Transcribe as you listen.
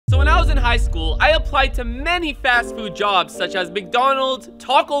So when I was in high school, I applied to many fast food jobs such as McDonald's,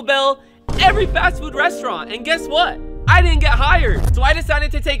 Taco Bell, every fast food restaurant. And guess what? I didn't get hired. So I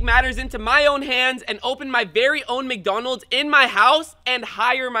decided to take matters into my own hands and open my very own McDonald's in my house and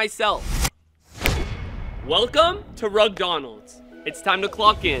hire myself. Welcome to McDonald's. It's time to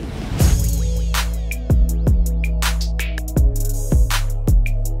clock in.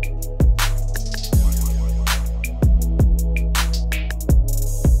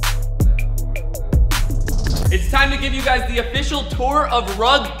 It's time to give you guys the official tour of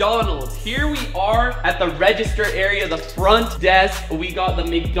McDonald's. Here we are at the register area, the front desk. We got the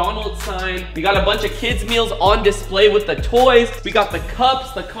McDonald's sign. We got a bunch of kids' meals on display with the toys. We got the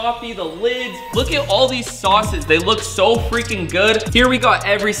cups, the coffee, the lids. Look at all these sauces. They look so freaking good. Here we got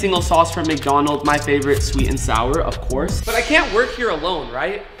every single sauce from McDonald's. My favorite, sweet and sour, of course. But I can't work here alone,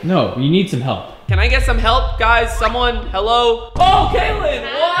 right? No, you need some help. Can I get some help, guys? Someone, hello? Oh, Kaylin,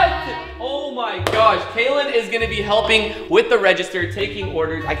 what? Oh my gosh, Kaylin is gonna be helping with the register, taking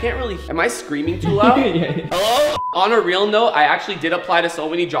orders. I can't really, am I screaming too loud? Yeah. Hello? On a real note, I actually did apply to so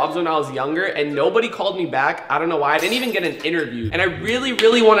many jobs when I was younger and nobody called me back. I don't know why, I didn't even get an interview. And I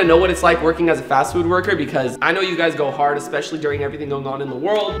really wanna know what it's like working as a fast food worker because I know you guys go hard, especially during everything going on in the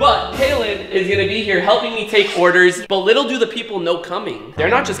world. But Kaylin is gonna be here helping me take orders, but little do the people know coming. They're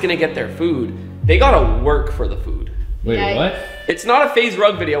not just gonna get their food, they gotta work for the food. Wait, what? It's not a FaZe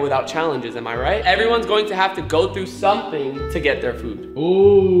rug video without challenges, am I right? Everyone's going to have to go through something to get their food.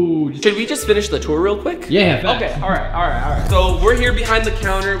 Ooh. Should we just finish the tour real quick? Yeah, fast. Okay, all right. So we're here behind the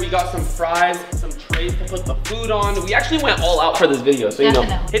counter. We got some fries, some trays to put the food on. We actually went all out for this video, so you know,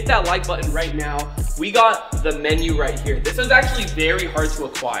 hit that like button right now. We got the menu right here. This was actually very hard to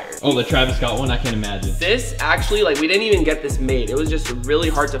acquire. Oh, the Travis Scott one, I can't imagine. This actually, like, we didn't even get this made. It was just really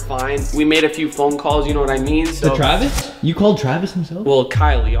hard to find. We made a few phone calls, you know what I mean? So, the Travis? You called Travis himself? Well,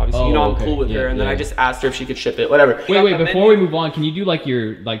 Kylie, obviously. Oh, you know, I'm okay. cool with her, and then I just asked her if she could ship it, whatever. Wait, before we move on, can you do like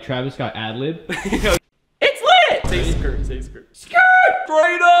your Travis Scott ad lib? It's lit! Say skirt, say skirt. Skirt!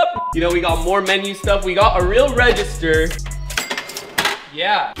 Straight up! You know, we got more menu stuff. We got a real register.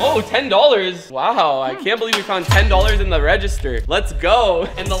 Yeah. Oh, $10. Wow, I can't believe we found $10 in the register. Let's go.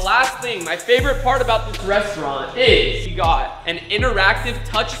 And the last thing, my favorite part about this restaurant is we got an interactive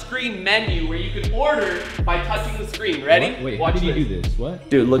touchscreen menu where you can order by touching the screen. Ready? What? Wait, watch how did this. you do this? What?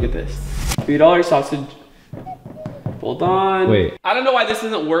 Dude, look at this. $3 sausage. Hold on. Wait. I don't know why this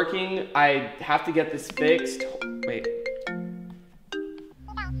isn't working. I have to get this fixed. Wait.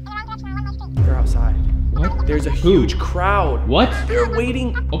 They're outside. What? There's a huge crowd. What? They're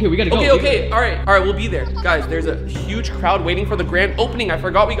waiting. Okay, we gotta go. Okay. All right, we'll be there. Guys, there's a huge crowd waiting for the grand opening. I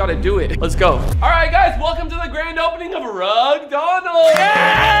forgot we gotta do it. Let's go. All right, guys, welcome to the grand opening of McDonald's.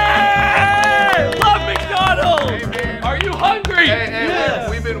 Yay! Love McDonald's. Hey, man. Are you hungry? Hey, Yes.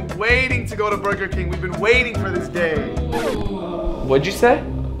 we've been waiting to go to Burger King. We've been waiting for this day. What'd you say?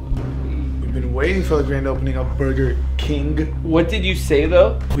 We've been waiting for the grand opening of Burger King. What did you say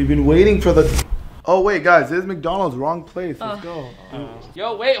though? We've been waiting for the... Oh, wait, guys, this is McDonald's. Wrong place. Let's go.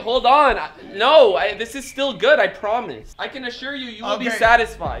 Yo, wait, hold on. No, this is still good, I promise. I can assure you, you will be Okay.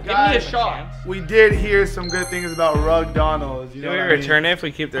 satisfied. Give me a Guys, shot. We did hear some good things about McDonald's. You know Can we what I mean? return it if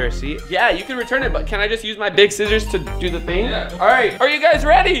we keep the receipt? Yeah, you can return it, but can I just use my big scissors to do the thing? Yeah. All right, are you guys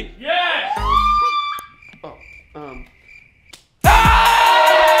ready? Yes! Oh,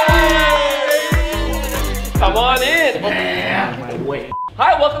 Come on in. Oh, wait.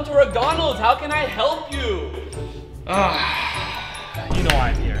 Hi, welcome to McDonald's. How can I help you? You know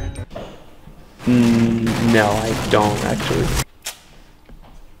I'm here. No, I don't actually.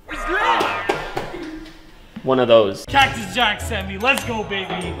 One of those. Cactus Jack sent me. Let's go,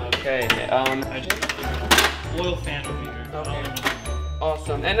 baby. Okay. Loyal fan over here. Okay.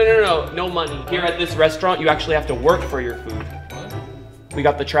 Awesome. And no money. Here at this restaurant, you actually have to work for your food. What? We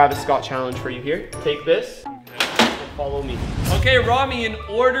got the Travis Scott challenge for you here. Take this. Follow me. Okay, Rami, in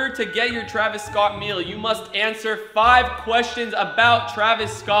order to get your Travis Scott meal, you must answer 5 questions about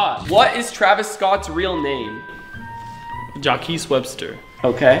Travis Scott. What is Travis Scott's real name? Jaquise Webster.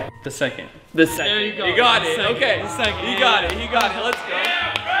 Okay. The second. The second. There you go. You got The it. second. Okay. The second. He got it. He got it. Let's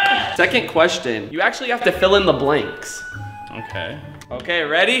go. Second question. You actually have to fill in the blanks. Okay. Okay,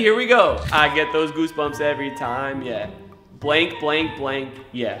 ready? Here we go. I get those goosebumps every time, yeah. Blank, blank, blank,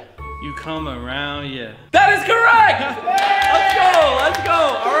 yeah. You come around, yeah. That is correct! Let's go!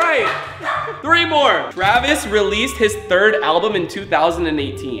 All right. 3 more. Travis released his 3rd album in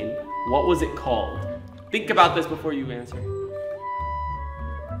 2018. What was it called? Think about this before you answer.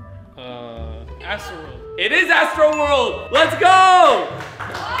 Astroworld. It is Astroworld! Let's go!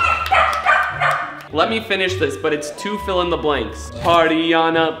 Let me finish this, but it's 2 fill in the blanks. Party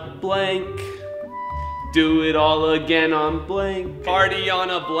on a blank. Do it all again on blank. Party on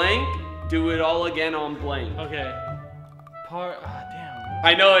a blank. Do it all again on blank. Okay. Damn.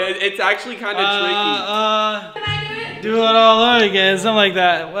 I know, it's actually kind of tricky. Can I do it? Do it all over again, something like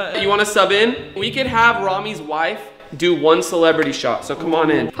that. What? You want to sub in? We could have Rami's wife do 1 celebrity shot, so come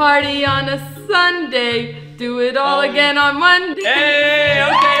on in. Party on a Sunday, do it all again on Monday. Hey,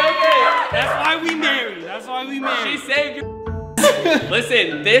 okay. That's why we married. That's why we She married. saved your.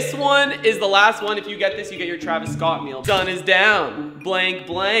 Listen, this one is the last one. If you get this, you get your Travis Scott meal. Sun is down, blank,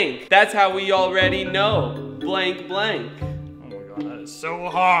 blank. That's how we already know, blank, blank. Oh my god, that is so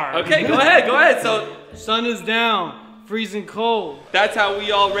hard. Okay, go ahead. So, Sun is down, freezing cold. that's how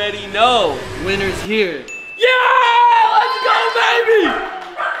we already know. Winter's here. Yeah, let's go, baby.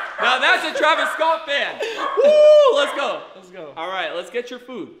 Now that's a Travis Scott fan. Woo, let's go. Let's go. All right, let's get your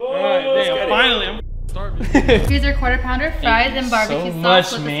food. Alright, get damn, it. finally, I'm starving. Here's your quarter pounder, fries, and barbecue So sauce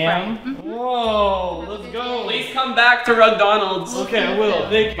much, with a ma'am. Sprite. Whoa, let's go. Please come back to McDonald's. Okay, I will.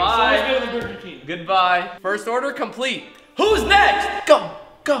 Thank you. Bye. So let's go to the Burger King. Goodbye. First order complete. Who's next? Go.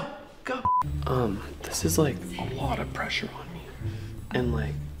 This is like a lot of pressure on me. And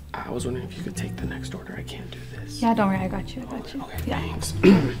like, I was wondering if you could take the next order. I can't do this. Yeah, don't worry, I got you. Okay, Yeah. thanks.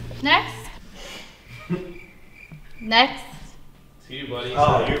 Next. Next. See you, buddy.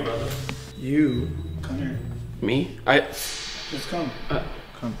 Oh. See you, brother. You come here. Me? Just come.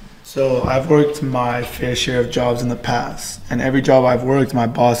 Come. So I've worked my fair share of jobs in the past, and every job I've worked, my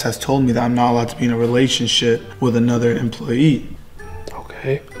boss has told me that I'm not allowed to be in a relationship with another employee.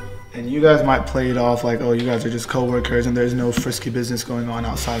 Okay. And you guys might play it off like, oh, you guys are just co-workers and there's no frisky business going on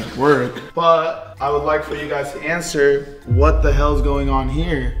outside of work. But I would like for you guys to answer what the hell's going on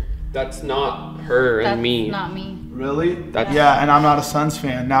here. That's not her and That's me. not me. Really? That's- Yeah, and I'm not a Suns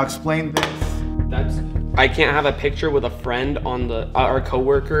fan. Now explain this. That's. I can't have a picture with a friend on the or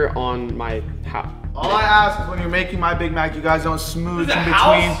coworker on my house. All I ask is when you're making my Big Mac, you guys don't smooch The in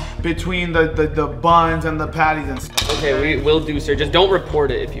house? between the buns and the patties and stuff. Okay, we will do, sir. Just don't report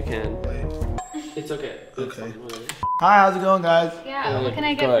it if you can. It's okay. Okay. Hi, how's it going, guys? Yeah, what can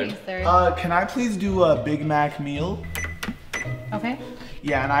I get for you, sir? Can I please do a Big Mac meal? Okay.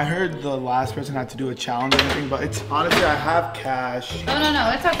 Yeah, and I heard the last person had to do a challenge or anything, but it's honestly, I have cash.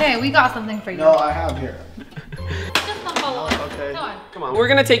 No, it's okay. We got something for you. No, I have here. Just not follow us. Okay. Go on. Come on. We're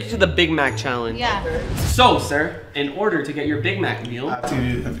gonna take you to the Big Mac challenge. Yeah. So, sir, in order to get your Big Mac meal, I have to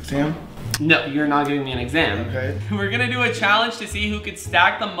do an exam. no, you're not giving me an exam. Okay. We're gonna do a challenge to see who could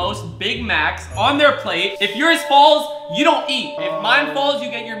stack the most Big Macs on their plate. If yours falls, you don't eat. If mine falls, you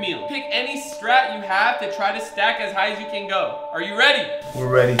get your meal. Pick any strat you have to try to stack as high as you can go. Are you ready? We're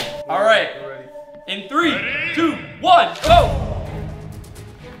ready. All right. We're ready. In 3, 2, 1, go!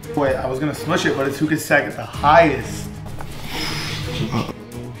 Wait, I was gonna smush it, but it's who can stack it the highest.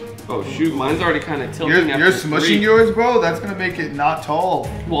 Oh shoot, mine's already kind of tilting. You're after 3. smushing yours, bro? That's gonna make it not tall.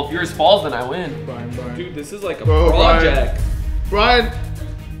 Well, if yours falls, then I win. Brian. Dude, this is like a Bro, project. Brian!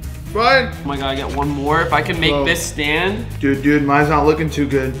 Oh my god, I get one more. If I can make Bro. this stand. Dude, mine's not looking too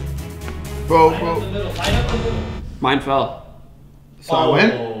good. Bro. Mine fell. So I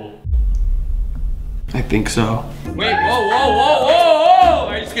win? I think so. Wait, whoa.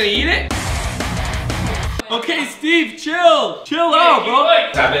 Are you just gonna eat it? Okay, Steve, chill. Chill out,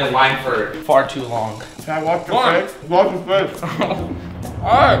 bro. I've been in line for far too long. Can I walk your face? Walk your face.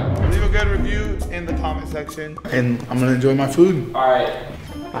 Alright. Leave a good review in the comment section. And I'm gonna enjoy my food. Alright.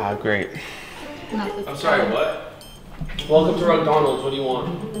 Ah, great. Not this I'm sorry, what? Welcome to McDonald's. What do you want?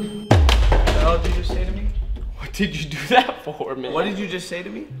 What the hell did you just say to me? What did you do that for, man? What did you just say to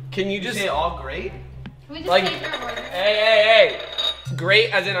me? Can you Did you just say all great? Can we just like, take your order? hey.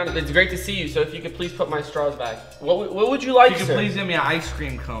 Great, as in it's great to see you. So if you could please put my straws back. What would you like, You could sir? please give me an ice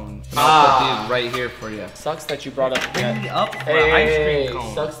cream cone. And I'll put these right here for you. Sucks that you brought up. Bring me up for Hey, an ice cream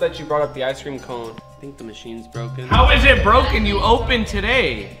cone. Sucks that you brought up the ice cream cone. I think the machine's broken. How is it broken? You opened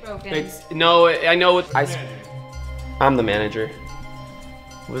today. Broken. It's no, I know it's I'm the manager.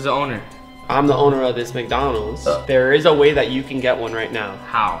 Who's the owner? I'm the owner of this McDonald's. There is a way that you can get one right now.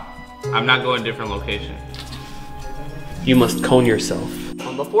 How? I'm not going to a different location. You must cone yourself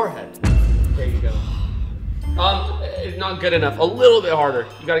on the forehead. There you go. It's not good enough. A little bit harder.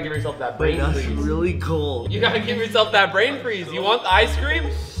 You gotta give yourself that brain freeze. really cool. You gotta give yourself that brain freeze. You want the ice cream?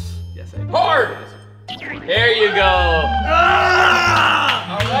 Yes, I do. Hard! There you go. All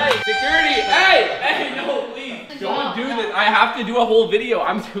right, security. Hey, no, please. Don't do this. I have to do a whole video.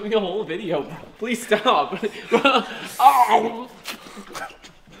 I'm doing a whole video. Please stop. Oh.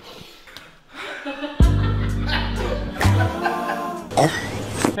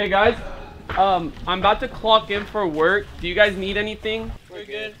 Hey guys, I'm about to clock in for work. Do you guys need anything? We're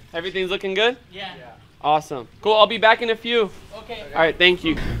good. Everything's looking good? Yeah. Awesome. Cool, I'll be back in a few. Okay. All right, thank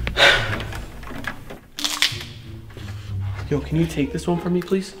you. Yo, can you take this one for me,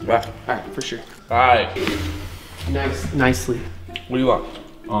 please? Right. All right, for sure. Alright. Nicely. What do you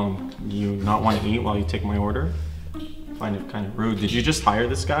want? You not want to eat while you take my order? Find it kind of rude. Did you just hire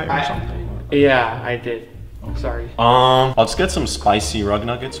this guy or something? Yeah, I did. Sorry. I'll just get some spicy rug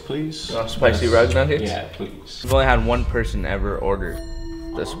nuggets, please. Spicy rug nuggets? Yeah, please. I've only had one person ever order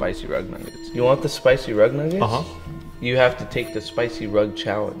the spicy rug nuggets. You want the spicy rug nuggets? Uh-huh. You have to take the spicy rug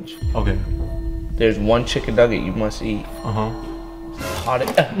challenge. Okay. There's one chicken nugget you must eat. Uh-huh. Hot. Be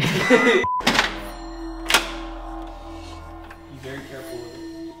very careful with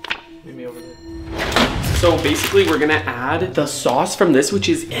it. Leave me over there. So basically we're gonna add the sauce from this, which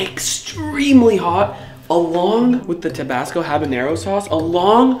is extremely hot, along with the Tabasco habanero sauce,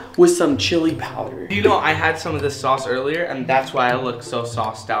 along with some chili powder. You know, I had some of this sauce earlier, and that's why I look so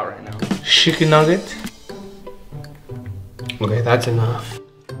sauced out right now. Chicken nugget. Okay, that's enough.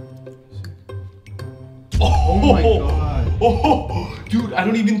 Oh my god. Oh, dude, I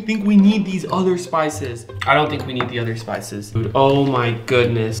don't even think we need these other spices. I don't think we need the other spices. Dude, oh my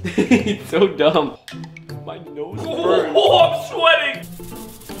goodness. It's so dumb. My nose burns. Oh, I'm sweating.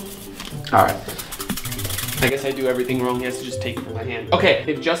 All right. I guess I do everything wrong. He has to just take it from my hand. Okay,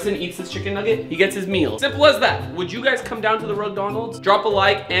 if Justin eats this chicken nugget, he gets his meal. Simple as that. Would you guys come down to the McDonald's? Drop a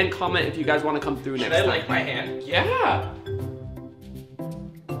like and comment if you guys want to come through next time. like my hand? Yeah.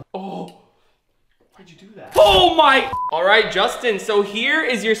 Oh. Why'd you do that? Oh my! All right, Justin, so here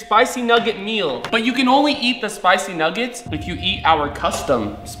is your spicy nugget meal. But you can only eat the spicy nuggets if you eat our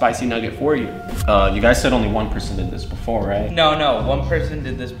custom spicy nugget for you. You guys said only one person did this before, right? No, one person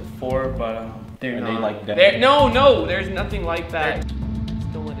did this before, but They're Are not. they like that? No, there's nothing like that.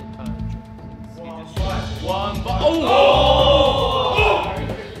 Just don't let it touch. One, oh!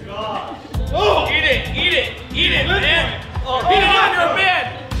 Eat it, man! Eat it if you're a man!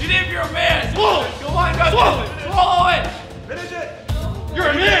 Eat it if you're a man! Come on, guys! Swallow it! Finish it! You're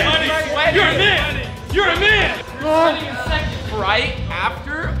a man! You're a man! You're a man! Right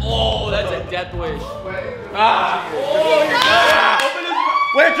after? Oh, that's a death wish. Ah! Oh, you're done!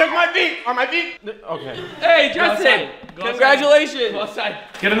 Wait, check my feet! Are my feet? Okay. Hey, Justin! Congratulations! Go outside.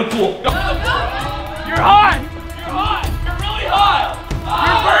 Get in the pool. Go. You're hot! You're hot! You're really hot!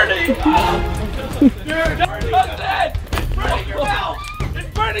 You're burning! You're burning! Justin! It's burning your mouth! It's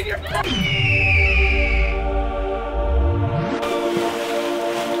burning your mouth!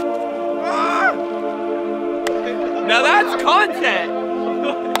 Now that's content!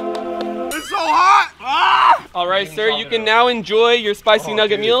 It's so hot! Ah! All right, sir, you can now enjoy your spicy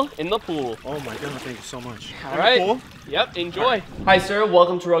nugget meal in the pool. Oh my goodness, thank you so much. All right. Yep, enjoy. Hi, sir.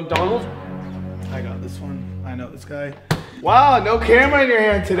 Welcome to McDonald's. I got this one. I know this guy. Wow, no camera in your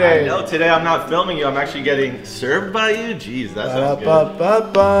hand today. No, today I'm not filming you. I'm actually getting served by you. Jeez, that sounds good.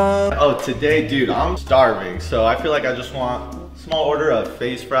 Ba-da-ba-ba-ba. Oh, today, dude, I'm starving. So I feel like I just want a small order of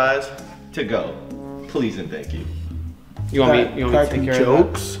FaZe fries to go. Please and thank you. You want me to take care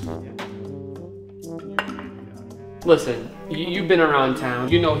jokes? of that? Listen, you've been around town.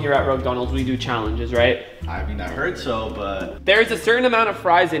 You know here at McDonald's we do challenges, right? I mean, I heard so, but... There's a certain amount of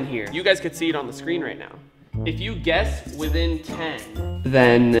fries in here. You guys could see it on the screen right now. If you guess within 10,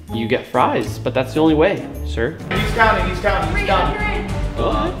 then you get fries, but that's the only way, sir. He's counting. 300.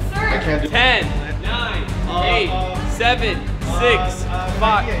 What? Sir. I can't do 10, 9, 8, 7, 6,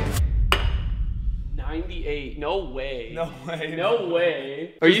 5. 98. No way. No way. No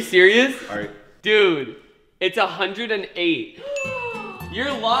way. Are you serious? All right. Dude, it's 108. You're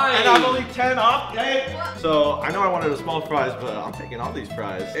lying. And I'm only 10 off, hey? So I know I wanted a small fries, but I'm taking all these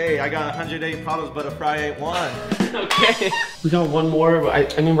fries. Hey, I got 108 problems, but a fry ain't one. Okay. We got one more,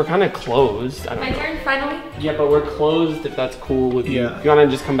 but I mean, we're kind of closed. I don't My know. turn, finally. Yeah, but we're closed if that's cool with you. Yeah. You wanna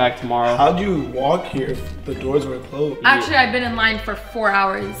just come back tomorrow? How'd you walk here if the doors were closed? Actually, I've been in line for 4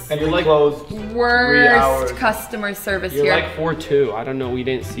 hours. And You're we like- closed 3 hours. Worst customer service You're here. like 4'2". I don't know. We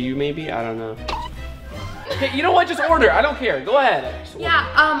didn't see you maybe? I don't know. Okay, you know what? Just order. I don't care. Go ahead. Just order. Yeah,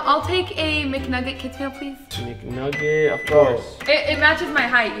 I'll take a McNugget kids meal, please. McNugget, of course. It matches my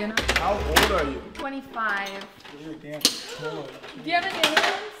height, you know? How old are you? 25. You're damn tall. Do you have any other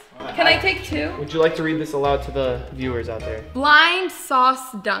ones? Can I take 2? Would you like to read this aloud to the viewers out there? Blind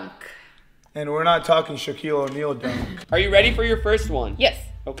sauce dunk. And we're not talking Shaquille O'Neal dunk. Are you ready for your first one? Yes.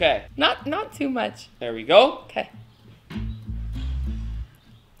 Okay. Not too much. There we go. Okay.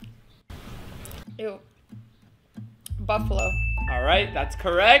 Ew. Buffalo. All right, that's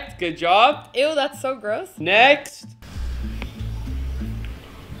correct. Good job. Ew, that's so gross. Next.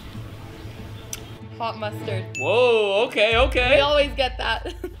 hot mustard. Whoa, okay, We okay. always get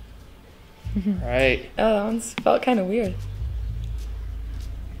that. Right. Oh, that one's felt kind of weird.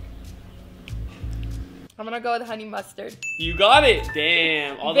 I'm gonna go with honey mustard. You got it.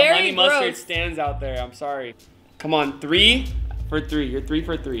 Damn. All the Very honey mustard gross. stands out there. I'm sorry. Come on, 3 for 3. You're 3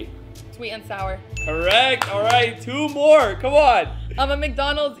 for 3. Sweet and sour. Correct. All right, 2 more. Come on. I'm a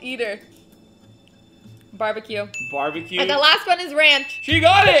McDonald's eater. Barbecue. Barbecue. And the last one is ranch. She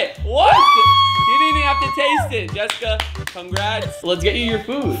got it. What? You didn't even have to taste it. Jessica, congrats. Let's get you your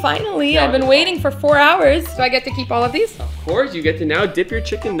food. Finally, I've been waiting for 4 hours. Do I get to keep all of these? Of course, you get to now dip your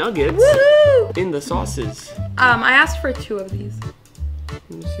chicken nuggets Woohoo! in the sauces. I asked for 2 of these.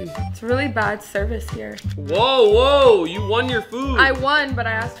 Let me see. It's really bad service here. Whoa, whoa, you won your food. I won, but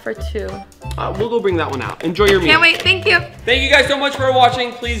I asked for 2. We'll go bring that one out. Enjoy your meal. Can't wait, thank you. Thank you guys so much for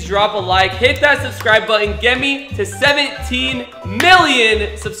watching. Please drop a like, hit that subscribe button, get me to 17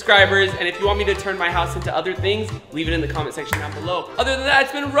 million subscribers. And if you want me to turn my house into other things, leave it in the comment section down below. Other than that,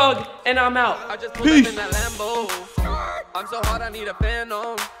 it's been Rug, and I'm out. Peace. I'm so hot, I need a fan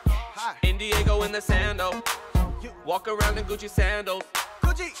on. In Diego in the sando. Walk around in Gucci sandals.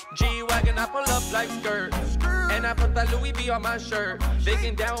 G-Wagon, I pull up like skirt. And I put that Louis V on my shirt. They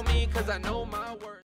can down me cause I know my worth.